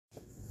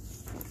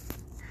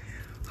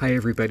Hi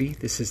everybody,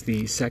 this is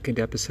the second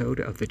episode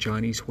of the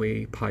Johnny's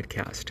Way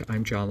podcast.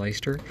 I'm John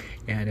Leister,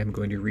 and I'm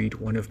going to read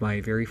one of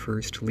my very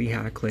first Lee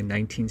Hacklyn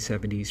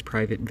 1970s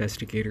private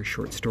investigator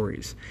short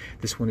stories.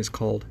 This one is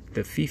called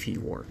The Fifi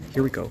War.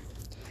 Here we go.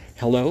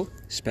 Hello?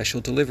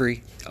 Special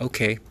delivery.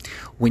 Okay.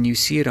 When you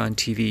see it on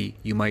TV,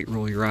 you might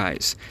roll your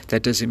eyes.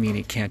 That doesn't mean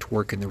it can't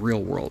work in the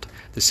real world.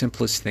 The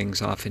simplest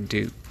things often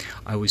do.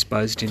 I was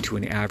buzzed into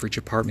an average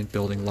apartment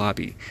building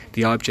lobby.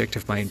 The object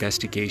of my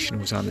investigation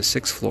was on the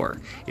 6th floor.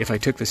 If I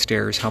took the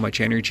stairs, how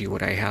much energy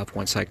would I have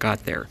once I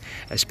got there?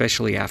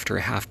 Especially after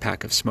a half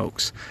pack of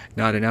smokes.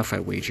 Not enough, I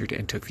wagered,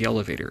 and took the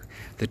elevator.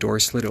 The door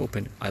slid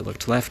open. I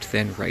looked left,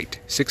 then right.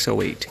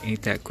 608.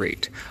 Ain't that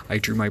great? I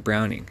drew my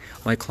Browning.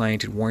 My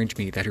client had warned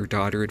me that her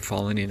daughter had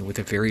fallen in with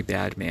a very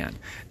bad man.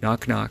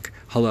 Knock, knock.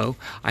 Hello?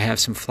 I have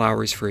some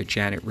flowers for a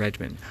Janet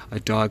Redmond. A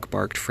dog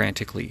barked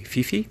frantically.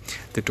 Fifi?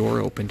 The door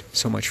opened.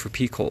 So much for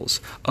peek holes.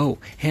 Oh,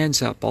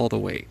 hands up all the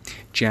way.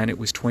 Janet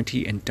was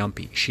 20 and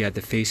dumpy. She had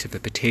the face of a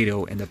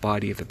potato and the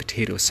body of a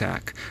potato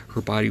sack.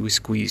 Her body was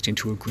squeezed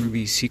into a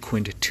groovy,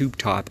 sequined tube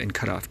top and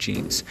cut-off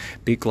jeans.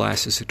 Big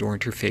glasses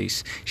adorned her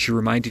face. She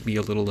reminded me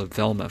a little of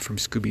Velma from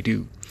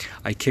Scooby-Doo.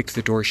 I kicked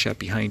the door shut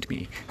behind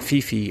me.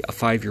 Fifi, a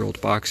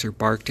 5-year-old boxer,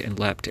 barked and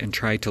leapt and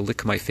tried to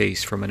lick my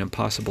face from an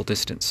impossible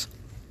distance.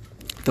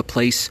 The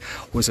place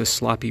was a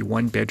sloppy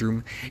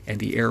one-bedroom, and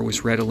the air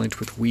was redolent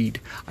with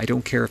weed. I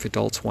don't care if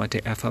adults want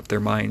to F up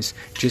their minds.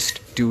 Just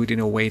do it in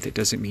a way that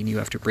doesn't mean you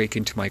have to break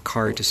into my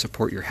car to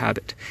support your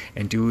habit.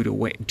 And do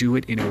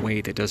it in a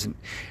way that doesn't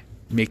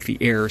make the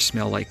air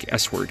smell like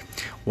S-word.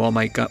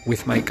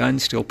 With my gun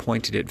still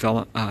pointed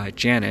at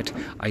Janet,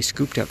 I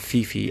scooped up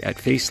Fifi at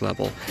face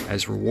level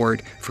as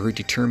reward for her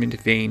determined,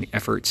 vain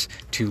efforts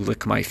to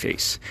lick my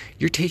face.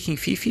 You're taking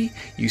Fifi?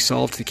 You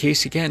solved the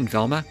case again,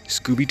 Velma.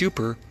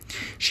 Scooby-Dooper.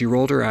 She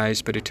rolled her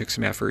eyes, but it took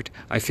some effort.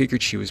 I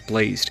figured she was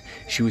blazed.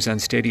 She was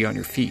unsteady on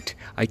her feet.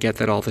 I get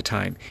that all the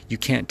time. You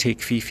can't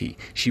take Fifi.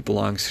 She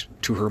belongs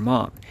to her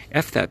mom.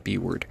 F that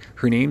B-word.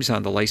 Her name's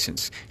on the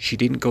license. She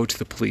didn't go to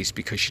the police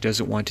because she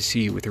doesn't want to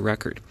see you with a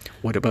record.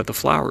 What about the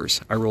flowers?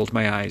 I rolled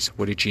my eyes.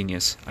 What a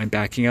genius. I'm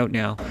backing out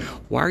now.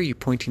 Why are you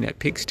pointing that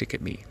pig stick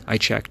at me? I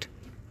checked.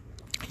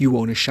 You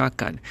own a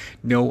shotgun.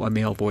 No, a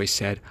male voice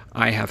said.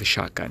 I have a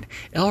shotgun.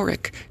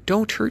 Elric,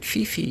 don't hurt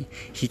Fifi.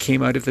 He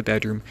came out of the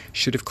bedroom,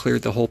 should have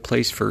cleared the whole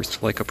place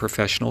first like a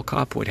professional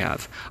cop would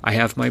have. I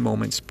have my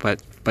moments,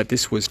 but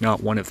this was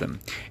not one of them.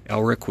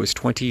 Elric was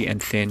 20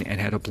 and thin and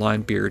had a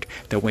blonde beard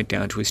that went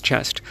down to his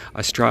chest.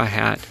 A straw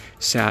hat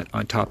sat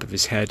on top of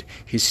his head.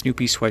 His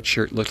Snoopy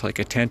sweatshirt looked like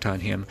a tent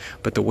on him,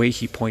 but the way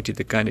he pointed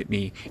the gun at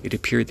me, it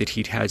appeared that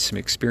he'd had some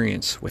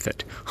experience with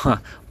it.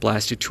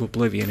 Blasted to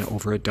oblivion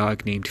over a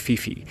dog named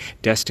Fifi,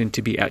 destined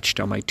to be etched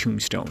on my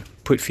tombstone.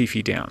 Put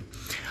Fifi down.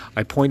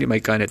 I pointed my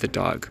gun at the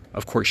dog.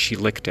 Of course, she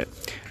licked it.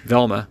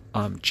 Velma,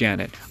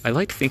 Janet. I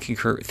liked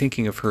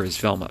thinking of her as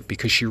Velma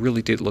because she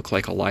really did look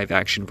like a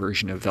live-action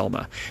version of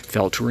Velma.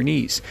 Fell to her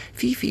knees.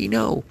 Fifi,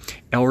 no.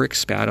 Elric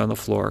spat on the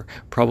floor,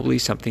 probably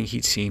something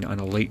he'd seen on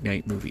a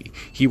late-night movie.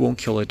 He won't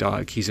kill a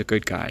dog. He's a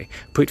good guy.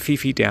 Put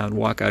Fifi down,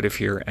 walk out of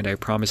here, and I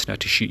promise not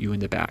to shoot you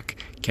in the back.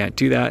 Can't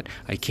do that.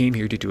 I came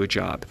here to do a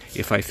job.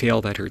 If I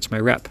fail, that hurts my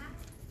rep.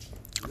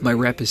 My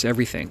rep is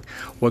everything.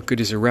 What good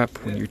is a rep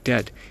when you're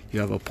dead? You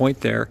have a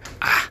point there.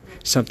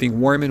 Something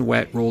warm and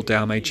wet rolled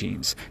down my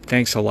jeans.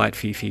 Thanks a lot,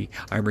 Fifi.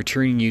 I'm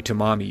returning you to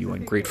Mommy, you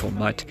ungrateful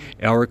mutt.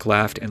 Elric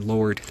laughed and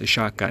lowered the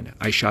shotgun.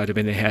 I shot him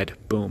in the head.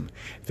 Boom.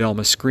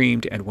 Velma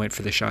screamed and went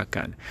for the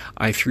shotgun.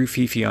 I threw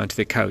Fifi onto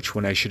the couch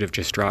when I should have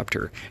just dropped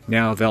her.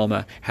 Now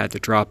Velma had the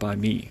drop on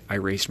me. I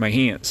raised my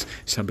hands.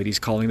 Somebody's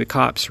calling the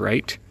cops,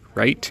 right?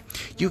 Right?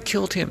 You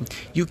killed him.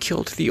 You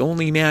killed the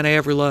only man I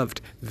ever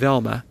loved.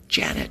 Velma.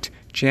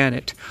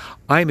 Janet,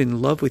 I'm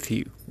in love with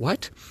you.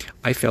 What?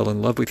 I fell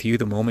in love with you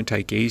the moment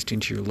I gazed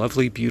into your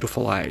lovely,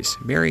 beautiful eyes.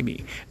 Marry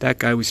me. That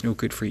guy was no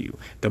good for you.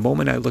 The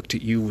moment I looked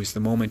at you was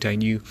the moment I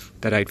knew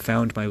that I'd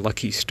found my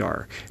lucky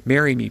star.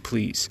 Marry me,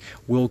 please.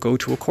 We'll go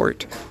to a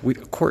court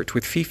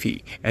with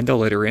Fifi, and they'll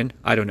let her in.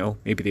 I don't know.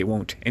 Maybe they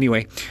won't.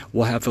 Anyway,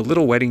 we'll have the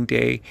little wedding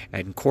day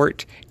and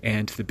court,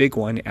 and the big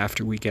one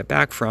after we get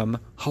back from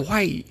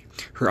Hawaii.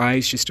 Her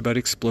eyes just about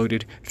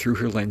exploded through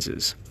her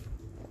lenses.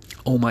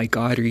 Oh my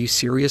God, are you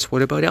serious?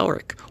 What about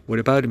Elric? What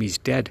about him? He's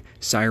dead.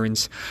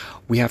 Sirens.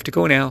 We have to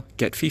go now.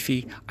 Get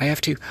Fifi. I have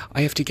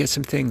to get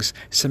some things.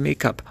 Some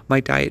makeup. My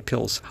diet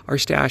pills. Our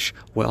stash.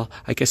 Well,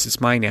 I guess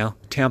it's mine now.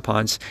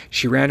 Tampons.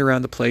 She ran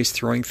around the place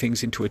throwing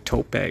things into a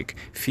tote bag.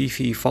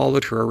 Fifi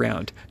followed her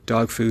around.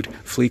 Dog food,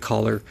 flea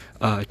collar,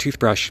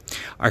 toothbrush.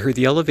 I heard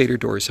the elevator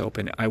doors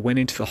open. I went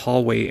into the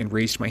hallway and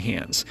raised my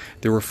hands.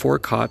 There were 4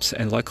 cops,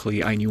 and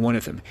luckily I knew one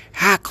of them.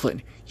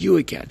 Hacklyn! You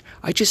again.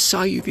 I just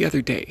saw you the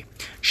other day.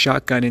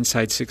 Shotgun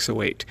inside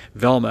 608.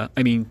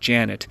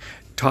 Janet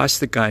Toss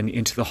the gun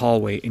into the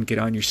hallway and get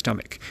on your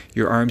stomach,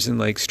 your arms and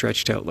legs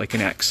stretched out like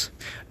an X.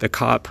 The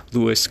cop,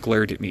 Lewis,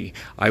 glared at me.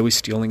 I was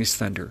stealing his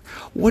thunder.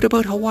 What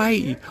about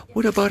Hawaii?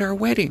 What about our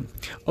wedding?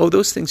 Oh,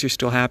 those things are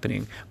still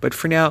happening, but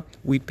for now,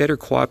 we'd better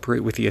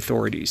cooperate with the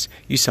authorities.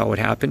 You saw what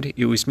happened.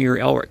 It was me or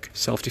Elric.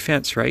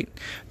 Self-defense, right?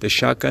 The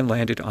shotgun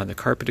landed on the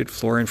carpeted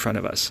floor in front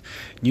of us.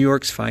 New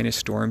York's finest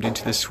stormed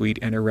into the suite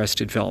and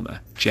arrested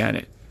Velma.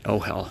 Janet. Oh,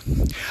 hell.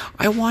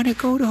 I want to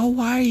go to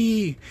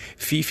Hawaii.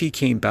 Fifi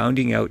came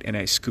bounding out, and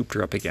I scooped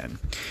her up again.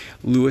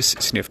 Lewis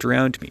sniffed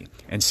around me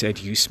and said,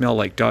 you smell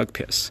like dog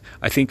piss.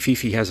 I think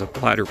Fifi has a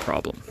bladder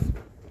problem.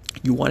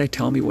 You want to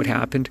tell me what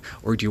happened,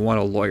 or do you want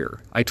a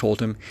lawyer? I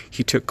told him.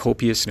 He took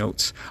copious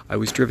notes. I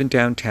was driven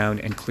downtown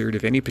and cleared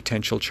of any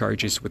potential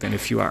charges within a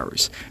few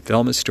hours.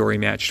 Velma's story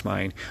matched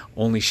mine,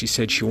 only she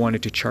said she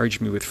wanted to charge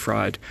me with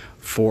fraud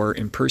for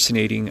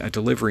impersonating a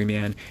delivery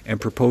man and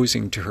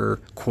proposing to her,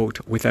 quote,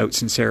 without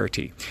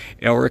sincerity.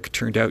 Elric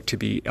turned out to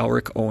be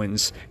Elric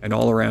Owens, an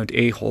all-around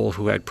a-hole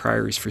who had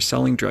priors for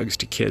selling drugs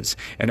to kids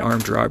and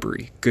armed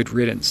robbery. Good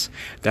riddance.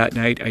 That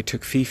night, I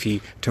took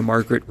Fifi to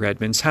Margaret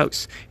Redmond's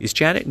house. Is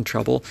Janet in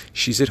trouble?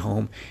 She's at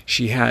home.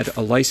 She had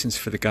a license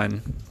for the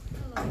gun.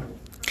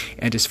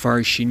 And as far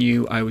as she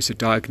knew, I was a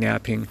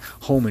dog-napping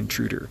home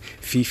intruder.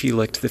 Fifi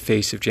licked the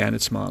face of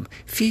Janet's mom.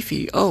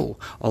 Fifi, oh!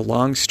 A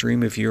long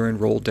stream of urine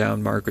rolled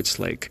down Margaret's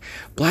leg.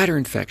 Bladder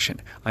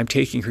infection. I'm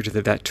taking her to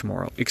the vet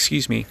tomorrow.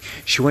 Excuse me.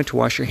 She went to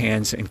wash her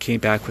hands and came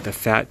back with a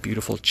fat,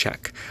 beautiful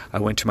check. I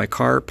went to my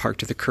car,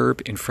 parked at the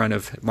curb in front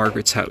of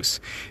Margaret's house.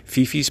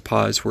 Fifi's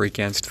paws were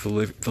against the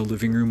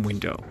living room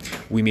window.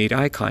 We made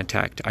eye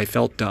contact. I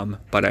felt dumb,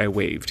 but I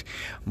waved.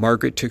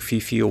 Margaret took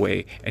Fifi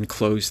away and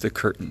closed the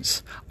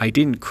curtains. I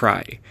didn't cry.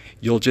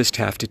 You'll just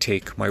have to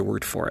take my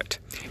word for it.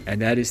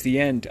 And that is the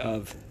end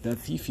of the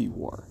Fifi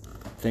War.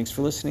 Thanks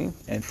for listening,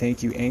 and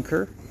thank you,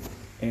 Anchor.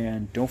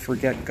 And don't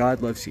forget,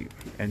 God loves you,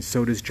 and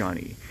so does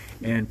Johnny.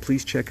 And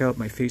please check out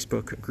my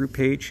Facebook group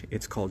page.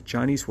 It's called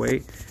Johnny's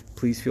Way.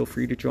 Please feel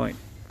free to join.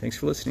 Thanks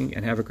for listening,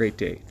 and have a great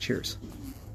day. Cheers.